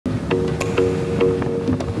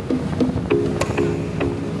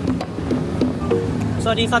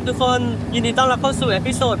วัสดีครับทุกคนยินดีต้อนรับเข้าสู่เอ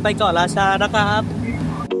พิโซดไปเกาะราชานะครับ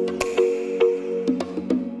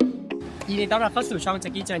ยินดีต้อนรับเข้าสู่ช่อง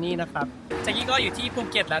Jackie Journey นะครับ Jackie ก็อยู่ที่ภู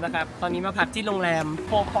เก็ตแล้วนะครับตอนนี้มาพักที่โรงแรม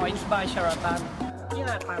Four Points by Sheraton ที่ห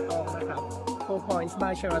าดป่าตองนะครับ Four Points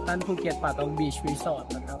by Sheraton ภูเก็ตป่าตอง Beach Resort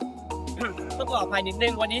นะครับ ต้องขออภัยนิดนึ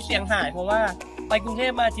งวันนี้เสียงหายเพราะว่าไปกรุงเท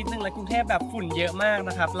พมาอาทิตย์นึงแล้วกรุงเทพแบบฝุ่นเยอะมาก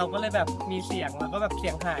นะครับเราก็เลยแบบมีเสียงแล้วก็แบบเสี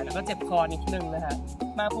ยงหายแล้วก็เจ็บคอนิดนึงนะฮะ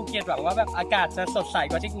มาภูเก็ตหวังว่าแบบอากาศจะสดใส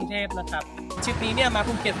กว่าที่กรุงเทพนะครับทริปนี้เนี่ยมา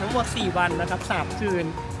ภูเก็ตทั้งหมด4วันนะครับ3คืน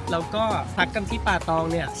แล้วก็พักกันที่ป่าตอง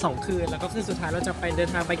เนี่ย2คืนแล้วก็คืนสุดท้ายเราจะไปเดิน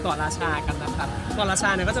ทางไปเกาะราชากันนะครับเกาะราชา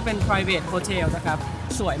เนี่ยก็จะเป็น private hotel นะครับ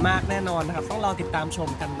สวยมากแน่นอนนะครับต้องรอติดตามชม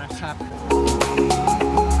กันนะครับ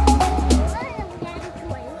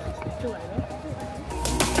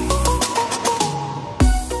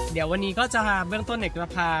เดี๋ยววันนี้ก็จะเบื้องต้นเอกจะ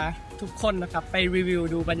พาทุกคนนะครับไปรีวิว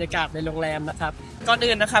ดูบรรยากาศในโรงแรมนะครับก่อน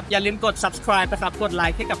อื่นนะครับอย่าลืมกด subscribe นะครับกดไล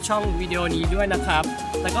ค์ให้กับช่องวิดีโอนี้ด้วยนะครับ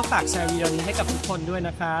แล้วก็ฝากแชร์วิดีโอนี้ให้กับทุกคนด้วยน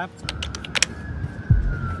ะครับ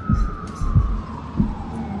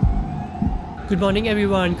Good morning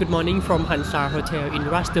everyone. Good morning from Hansar Hotel in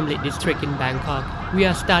Rastamlit district in Bangkok. We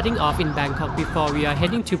are starting off in Bangkok before we are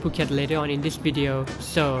heading to Phuket later on in this video.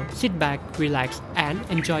 So sit back, relax and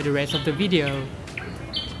enjoy the rest of the video.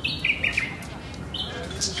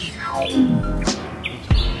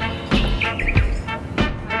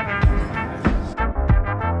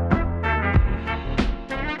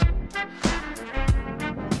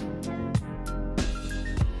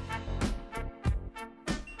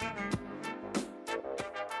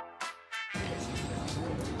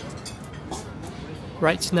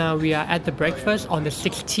 Right now we are at the breakfast on the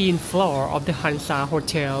 16th floor of the Hansar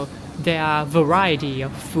Hotel. There are a variety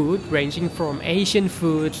of food ranging from Asian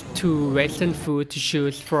foods to Western food to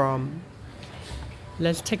choose from.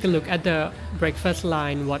 Let's take a look at the breakfast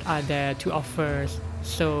line, what are there to offer.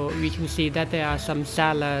 So we can see that there are some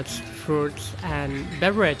salads, fruits and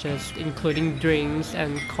beverages including drinks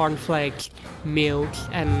and cornflakes, milks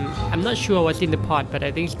and I'm not sure what's in the pot but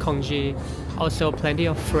I think it's congee. Also plenty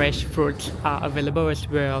of fresh fruits are available as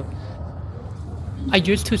well. I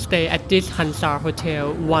used to stay at this Hansar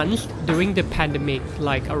Hotel once during the pandemic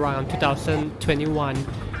like around 2021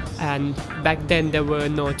 and back then there were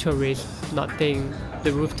no tourists, nothing.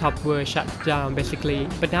 The rooftop were shut down basically,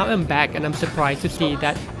 but now I'm back and I'm surprised to see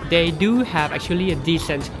that they do have actually a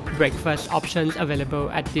decent breakfast options available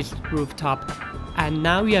at this rooftop. And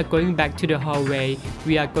now we are going back to the hallway.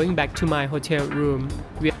 We are going back to my hotel room.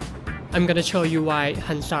 I'm gonna show you why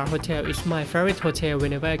Hansar Hotel is my favorite hotel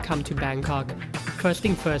whenever I come to Bangkok. First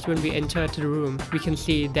thing first, when we enter the room, we can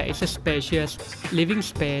see there is a spacious living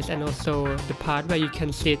space and also the part where you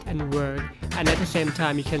can sit and work. And at the same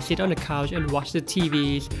time, you can sit on the couch and watch the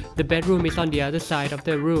TVs. The bedroom is on the other side of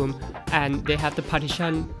the room and they have the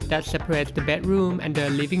partition that separates the bedroom and the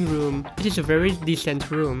living room. It is a very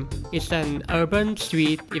decent room. It's an urban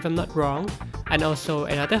suite if I'm not wrong. And also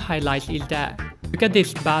another highlight is that look at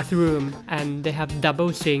this bathroom and they have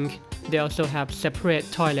double sink. They also have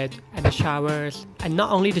separate toilet and the showers. And not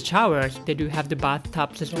only the showers, they do have the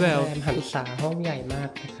bathtubs as well. โรงแรมหันษาห้องใหญ่มาก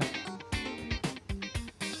นะครับ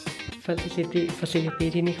facility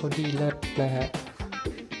ที่นี่เขาดีเลิศนะฮะ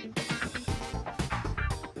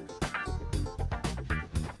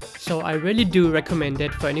So I really do recommend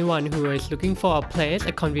it for anyone who is looking for a place,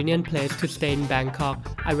 a convenient place to stay in Bangkok.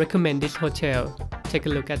 I recommend this hotel. Take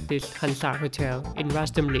a look at this Hansar Hotel in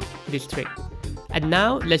Rastamlit district. And now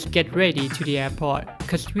let's get ready to the airport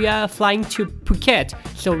because we are flying to Phuket.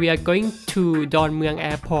 So we are going to Don Mueang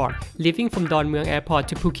Airport, leaving from Don Mueang Airport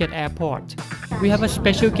to Phuket Airport. We have a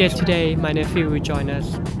special guest today. My nephew will join us.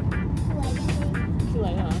 สว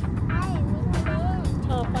ยเหรอช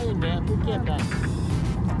อบไปอย่างเงี้ยภูเก็ตอ่ะ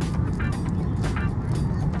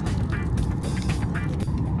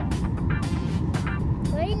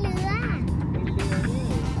เฮ้ยเรือ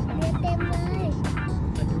เต็มเลย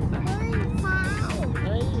เฮ้ยทรายเ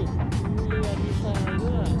ฮ้ยมีเรือมีทราย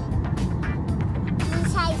ด้วยมี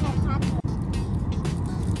ทรายชัดๆ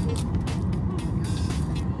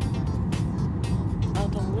เอา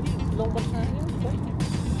ตรงนี้ดิลงบนทราย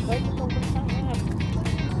เฮ้ยมันลงบนทรายครับ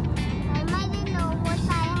ไม่ได้ลงบน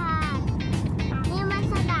ทรายหาดนี่มัน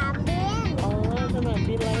สนามบินอ๋อสนาม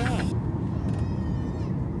บินอะไรอ่ะ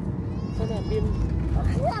สนามบิน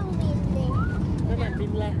เครื่องบินเลยสนามบิน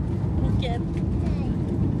อะไรภูเก็ต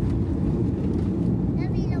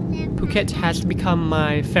Phuket has become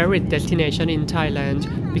my favorite destination in Thailand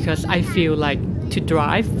because I feel like to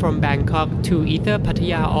drive from Bangkok to either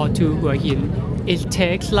Pattaya or to Hua Hin it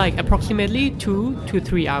takes like approximately 2 to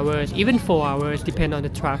 3 hours, even 4 hours, depend on the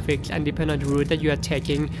traffic and depend on the route that you are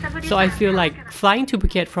taking. So I feel like flying to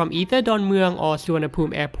Phuket from either Don Mueang or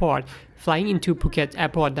Suvarnabhumi airport, flying into Phuket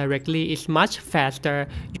airport directly is much faster.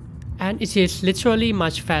 And it is literally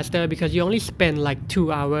much faster because you only spend like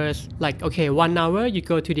 2 hours. Like, okay, 1 hour you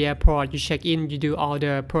go to the airport, you check in, you do all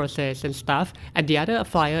the process and stuff. And the other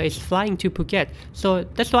flyer is flying to Phuket. So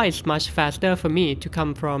that's why it's much faster for me to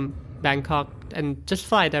come from Bangkok and just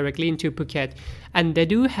fly directly into Phuket. And they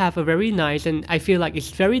do have a very nice, and I feel like it's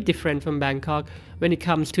very different from Bangkok when it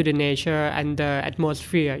comes to the nature and the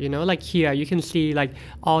atmosphere, you know, like here you can see like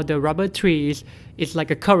all the rubber trees. It's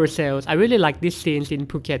like a carousel. I really like these scenes in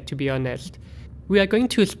Phuket, to be honest. We are going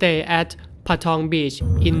to stay at Patong Beach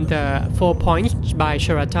in the 4 Points by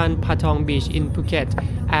Sheraton Patong Beach in Phuket,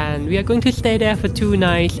 and we are going to stay there for 2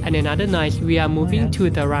 nights, and another night we are moving to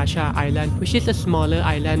the Racha Island, which is a smaller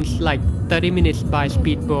island like 30 minutes by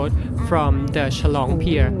speedboat from the Chalong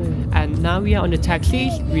Pier. And now we are on the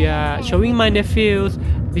taxis. We are showing my nephews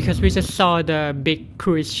because we just saw the big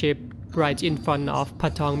cruise ship right in front of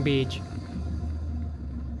Patong Beach.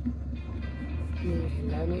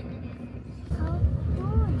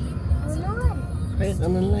 เฮ้ยอั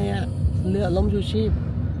นนั้นอะไรอะเรือล่มชูชีพ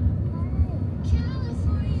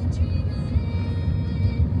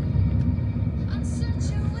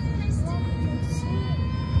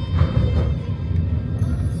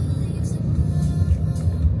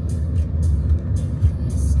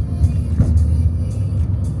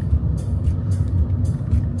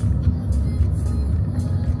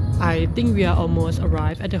I think we are almost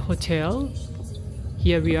arrived at the hotel.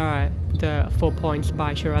 Here we are, the 4 Points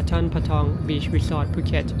by Sheraton Patong Beach Resort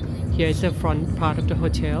Phuket. Here is the front part of the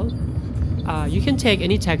hotel. You can take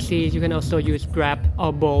any taxis. You can also use Grab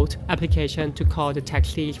or Bolt application to call the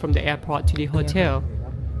taxis from the airport to the hotel.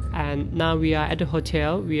 And now we are at the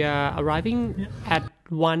hotel. We are arriving at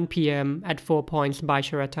 1 p.m. at 4 Points by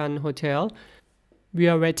Sheraton Hotel. We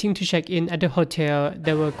are waiting to check in at the hotel.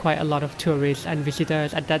 There were quite a lot of tourists and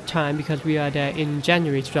visitors at that time because we are there in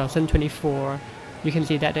January 2024. You can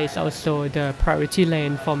see that there is also the priority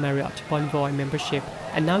lane for Marriott Bonvoy membership.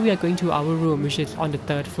 And now we are going to our room, which is on the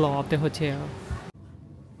 3rd floor of the hotel.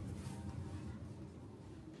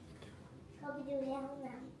 เข้าไปดูในห้อง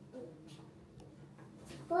น้ำ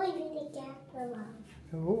โอ้ยดูในแก๊สระวัง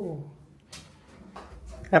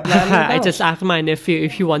I just asked my nephew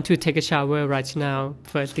if he want to take a shower right now,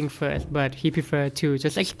 first thing first, but he preferred to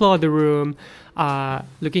just explore the room,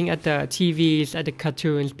 looking at the TVs, at the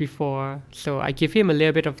cartoons before. So I give him a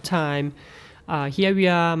little bit of time. Here we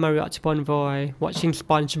are, Marriott Bonvoy, watching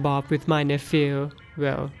SpongeBob with my nephew.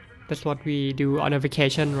 Well, that's what we do on a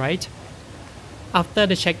vacation, right? After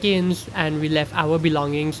the check-ins and we left our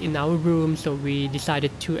belongings in our room, so we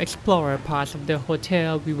decided to explore parts of the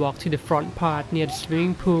hotel. We walked to the front part near the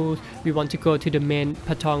swimming pool. We want to go to the main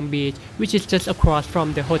Patong Beach, which is just across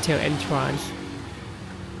from the hotel entrance.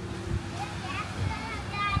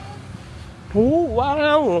 Oh,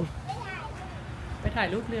 wow! ไปถ่าย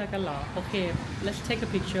รูปเรือกันเหรอ Okay, let's take a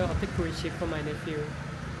picture of the cruise ship for my nephew.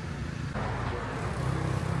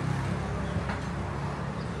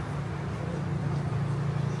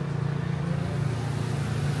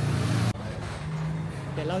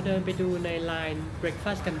 เดี๋ยวเราเดินไปดูใน Line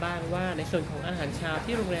Breakfast กันบ้างว่าในส่วนของอาหารเช้า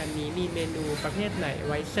ที่โรงแรมนี้มีเมนูประเภทไหน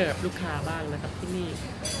ไว้เสิร์ฟลูกค้าบ้างนะครับที่นี่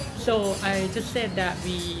So I just said that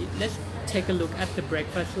let's take a look at the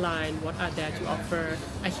breakfast line. What are there to offer?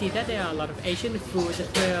 I see that there are a lot of Asian food as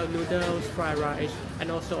well, noodles, fried rice, and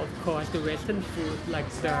also of course the Western food like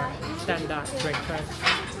the standard breakfast.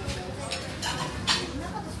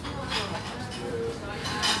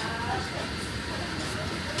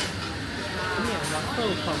 เนี่ยวัฟเฟิ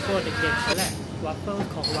ลของโปรดเด็กๆนั่นแหละวัฟเฟิล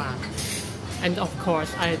ของหวาน And of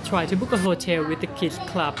course, I try to book a hotel with the kids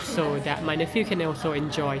club so that my nephew can also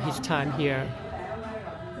enjoy his time here.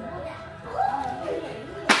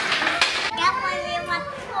 แก้วมันมีวัด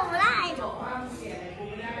โถได้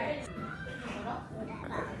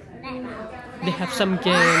They have some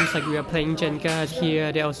games like we are playing Jenga here.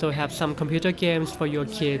 They also have some computer games for your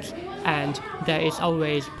kids, and there is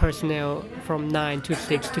always personnel from 9 to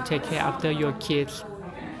 6 to take care after your kids.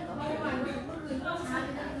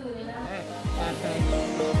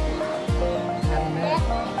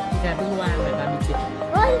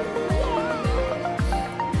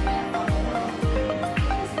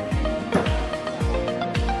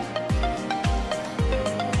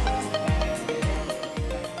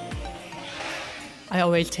 I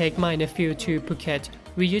always take my nephew to Phuket.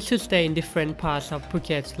 We used to stay in different parts of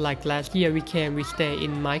Phuket. Like last year we stay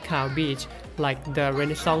in Mai Khao Beach, like the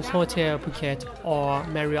Renaissance Hotel Phuket or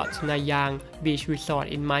Marriott Nayang Beach Resort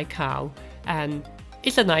in Mai Khao. And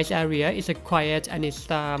it's a nice area, it's a quiet, and it's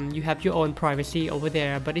you have your own privacy over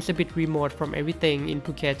there, but it's a bit remote from everything in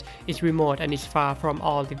Phuket. It's remote and it's far from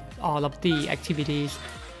all of the activities.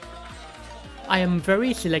 I am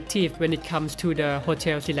very selective when it comes to the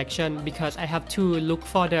hotel selection because I have to look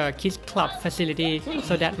for the kids club facility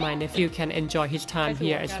so that my nephew can enjoy his time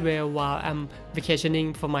here as well while I'm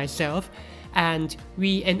vacationing for myself. And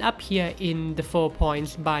we end up here in the 4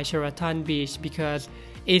 Points by Sheraton Beach because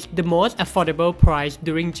it's the most affordable price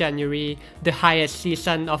during January, the highest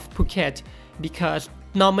season of Phuket, because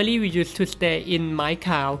normally we used to stay in Mai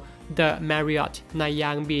Khao, the Marriott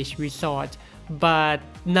Nayang Beach Resort. But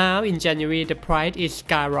now in January the price is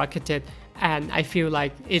skyrocketed and I feel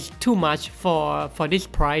like it's too much for this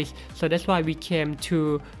price, so that's why we came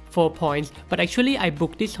to 4 Points. But actually I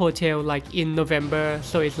booked this hotel like in November,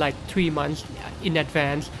 so it's like 3 months in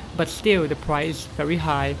advance, but still the price is very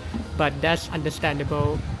high, but that's understandable.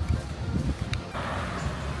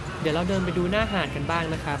 เดี๋ยวเราเดินไปดูหน้าหาดกันบ้าง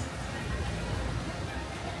นะครับ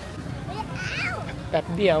แบบ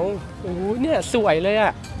เดียวโอ้โหเนี่ยสวยเลยอ่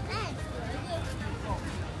ะ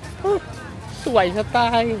สวยสไต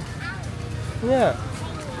ล์เนี่ย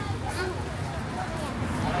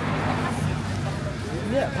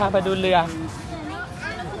พาไปดูเรือ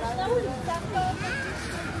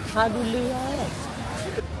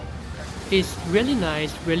It's really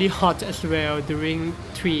nice, really hot as well during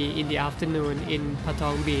 3 in the afternoon in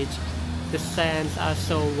Patong Beach. The sands are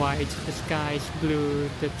so white, the sky is blue,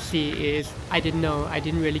 the sea is, I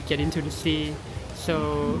didn't really get into the sea. So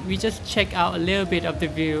we just checked out a little bit of the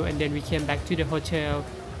view and then we came back to the hotel.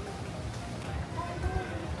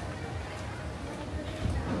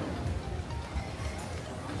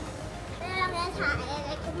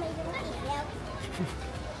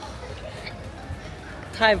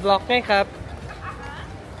ถ่าย vlog ไงครับ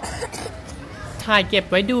ถ่ายเก็บ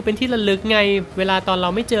ไว้ดูเป็นที่ระลึกไง เวลาตอนเรา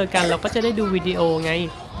ไม่เจอกันเราก็จะได้ดูวิดีโอไง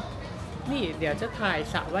นี่เดี๋ยวจะถ่าย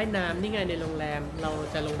สระว่ายน้ำนี่ไงในโรงแรม เรา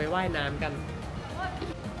จะลงไปว่ายน้ำกัน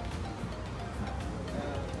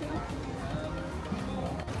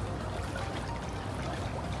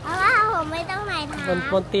เอาว่าผมไม่ต้องไหนท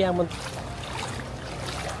ำบนเตียง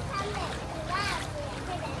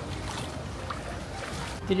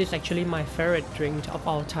This is actually my favorite drink of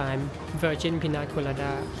all time, virgin pina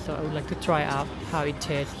colada. So I would like to try out how it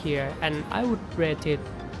tastes here, and I would rate it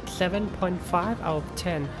 7.5 out of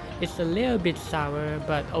 10. It's a little bit sour,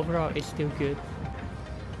 but overall it's still good.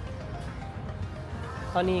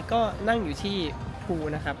 ตอนนี้ก็นั่งอยู่ที่พูล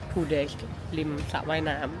นะครับพูลเด็กริมสระว่าย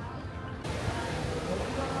น้ำ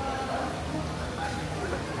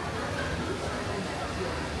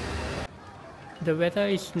The weather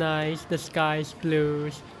is nice, the sky is blue,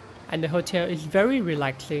 and the hotel is very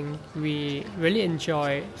relaxing. We really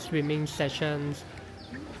enjoy swimming sessions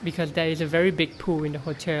because there is a very big pool in the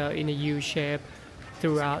hotel in a U shape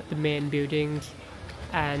throughout the main buildings,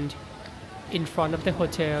 and in front of the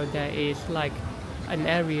hotel there is like an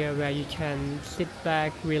area where you can sit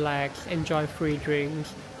back, relax, enjoy free drinks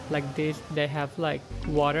like this. They have like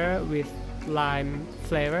water with lime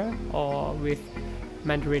flavor or with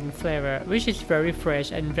mandarin flavor, which is very fresh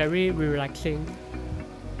and very relaxing.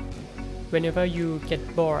 Whenever you get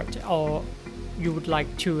bored or you would like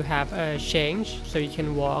to have a change, so you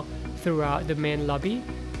can walk throughout the main lobby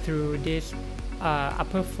through this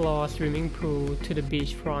upper floor swimming pool to the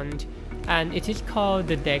beachfront, and it is called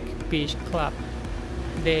the Deck Beach Club.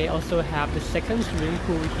 They also have the second swimming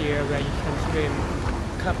pool here where you can swim.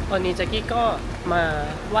 ครับตอนนี้แจ็คกี้ก็มา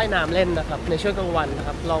ว่ายน้ำเล่นนะครับในช่วงกลางวันนะค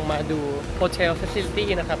รับลองมาดูโฮเทลฟาซิลิตี้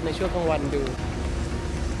นะครับในช่วงกลางวันดู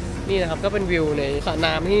นี่นะครับก็เป็นวิวในสระ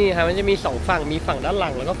น้ำที่นี่ครับมันจะมี2ฝั่งมีฝั่งด้านหลั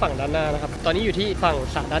งแล้วก็ฝั่งด้านหน้านะครับตอนนี้อยู่ที่ฝั่ง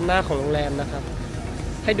สระด้านหน้าของโรงแรมนะครับ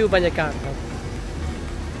ให้ดูบรรยากาศครับ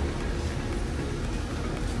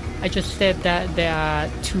I just said that there are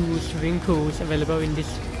 2 swimming pools available in this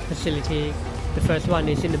facility. The first one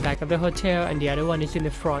is in the back of the hotel and the other one is in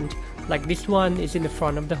the front. Like this one is in the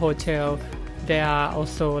front of the hotel. There are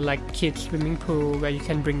also like kids swimming pool where you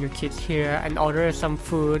can bring your kids here and order some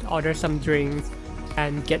food, order some drinks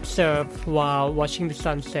and get served while watching the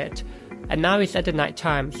sunset. And now it's at the night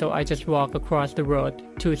time, so I just walk across the road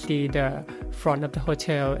to see the front of the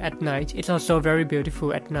hotel at night. It's also very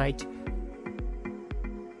beautiful at night.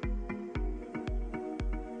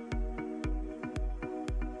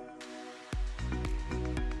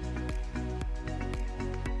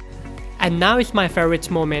 And now is my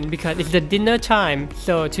favorite moment because it's the dinner time.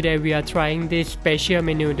 So today we are trying this special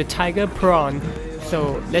menu, the tiger prawn.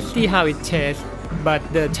 So let's see how it tastes. But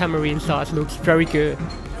the tamarind sauce looks very good.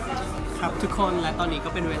 ครับทุกคนและตอนนี้ก็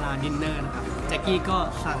เป็นเวลาดินเนอร์นะครับแจ็คกี้ก็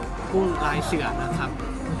สั่งกุ้งลายเสือนะครับ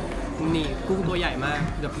นี่กุ้งตัวใหญ่มาก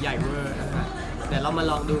แบบใหญ่เวอร์นะฮะเดี๋ยวเรามา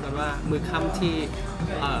ลองดูกันว่ามื้อค่ำที่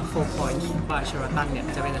Four Points by Sheraton เนี่ย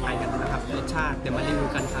จะเป็นยังไงกันนะครับรสชาติเดี๋ยวมารีวิว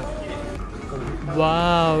กันครับ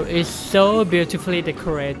Wow, it's so beautifully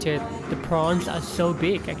decorated. The prawns are so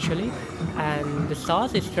big actually, and the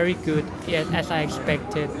sauce is very good, as I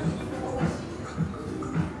expected.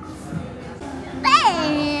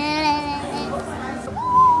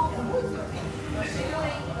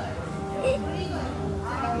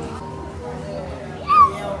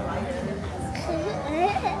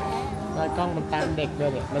 กล้องมันตามเด็กด้ว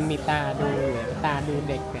ยเนี่ยมันมีตาดู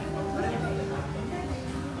เด็กเนี่ย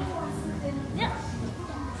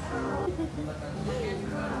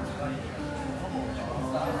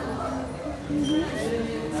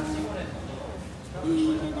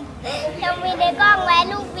จะมีในกล้องไว้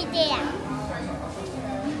ลูกวิเจย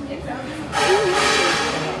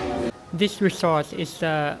This resort is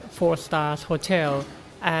a 4-star hotel,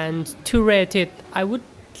 and to rate it, I would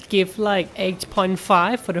give like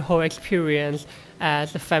 8.5 for the whole experience. As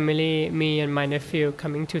a family, me and my nephew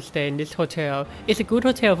coming to stay in this hotel. It's a good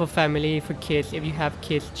hotel for family, for kids. If you have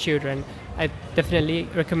kids, children, I definitely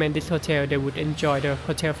recommend this hotel. They would enjoy the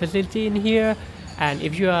hotel facility in here. And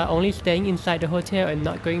if you are only staying inside the hotel and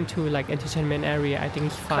not going to like entertainment area, I think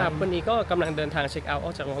it's fine. ครับวันนี้ก็กำลังเดินทางเช็คเอาท์อ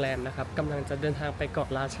อกจากโรงแรมนะครับกำลังจะเดินทางไปเกาะ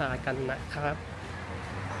ราชากันนะครับ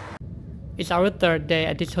It's our third day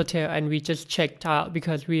at this hotel and we just checked out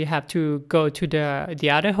because we have to go to the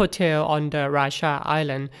other hotel on the Raja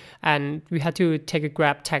Island and we had to take a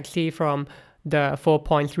grab taxi from the 4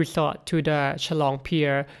 Points Resort to the Chalong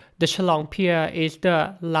Pier. The Chalong Pier is the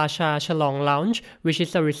Raja Chalong Lounge, which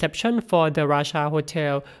is a reception for the Raja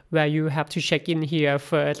Hotel where you have to check in here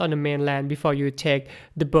first on the mainland before you take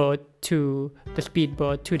the boat to the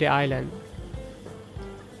speedboat to the island.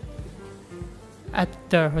 At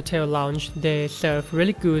the hotel lounge, they serve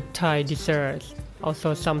really good Thai desserts, also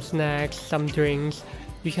some snacks, some drinks.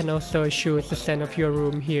 You can also choose the scent of your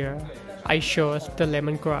room here. I chose the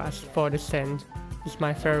lemongrass for the scent. It's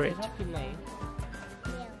my favorite.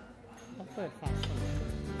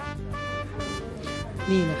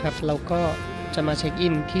 นี่นะครับเราก็จะมาเช็คอิ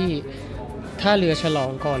นที่ท่าเรือฉลอ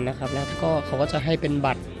งก่อนนะครับแล้วก็เขาก็จะให้เป็น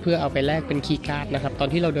บัตรเพื่อเอาไปแลกเป็นคีย์การ์ดนะครับตอน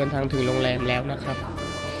ที่เราเดินทางถึงโรงแรมแล้วนะครับ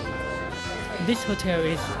This hotel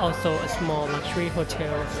is also a small luxury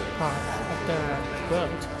hotel part of the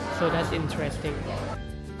world, so that's interesting.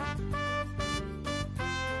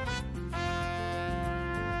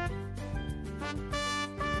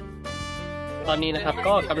 ตอนนี้นะครับ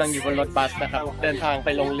ก็กำลังอยู่บนรถบัสนะครับเดินทางไป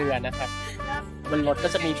ลงเรือนะครับบนรถก็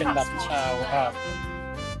จะมีเป็นแบบชาว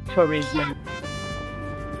ทัวริสต์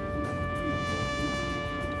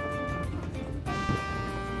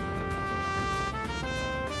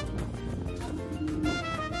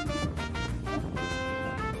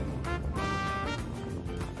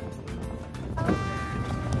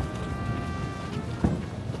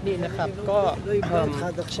นี่นะครับก็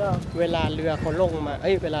เวลาเรือเขาลงมา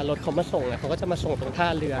เวลารถเขามาส่งเนี่ยเขาก็จะมาส่งตรงท่า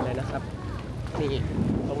เรือเลยนะครับนี่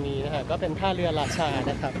ตรงนี้นะฮะก็เป็นท่าเรือราชา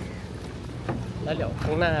นะครับแล้วเดี๋ยวข้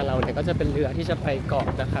างหน้าเราเนี่ยก็จะเป็นเรือที่จะไปเกาะ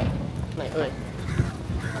นะครับไหน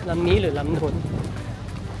ลำนี้หรือลำนู้น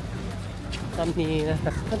ลำนี้นะค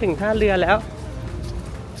รับถ้าถึงท่าเรือแล้ว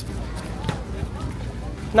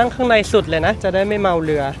นั่งข้างในสุดเลยนะจะได้ไม่เมา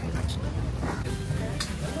เรือ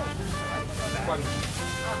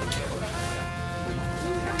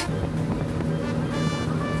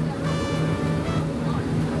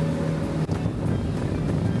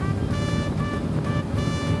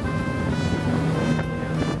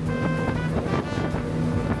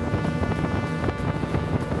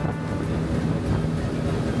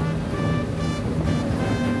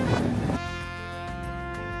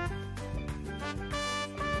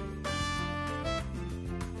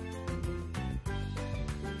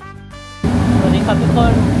ทุกค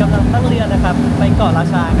นกำลังนั่งเรือนะครับไปเกาะรา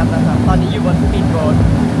ชากันนะครับตอนนี้อยู่บนสปีดโบ๊ท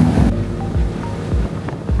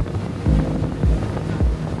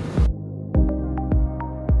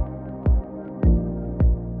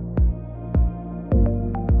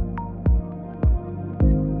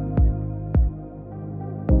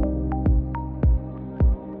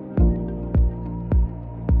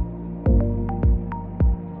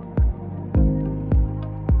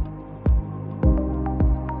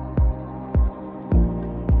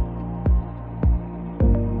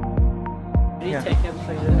Take them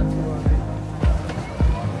through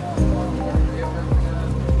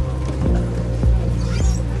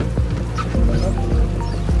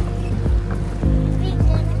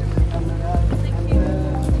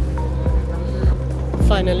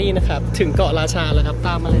finally นะครับ ถึงเกาะราชาแล้วครับ ต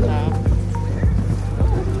ามมาเลยครับ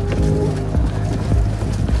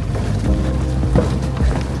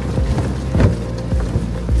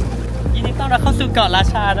ยินดีต้อนรับเข้าสู่เกาะรา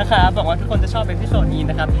ชานะครับหวังว่าทุกคนจะชอบเอพิโซดนี้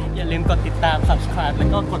นะครับ อย่าลืมกดติดตาม subscribe แล้ว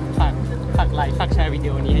ก็กดฝากไลค์ฝากแชร์วิดี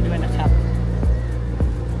โอนี้ให้ด้วยนะครับ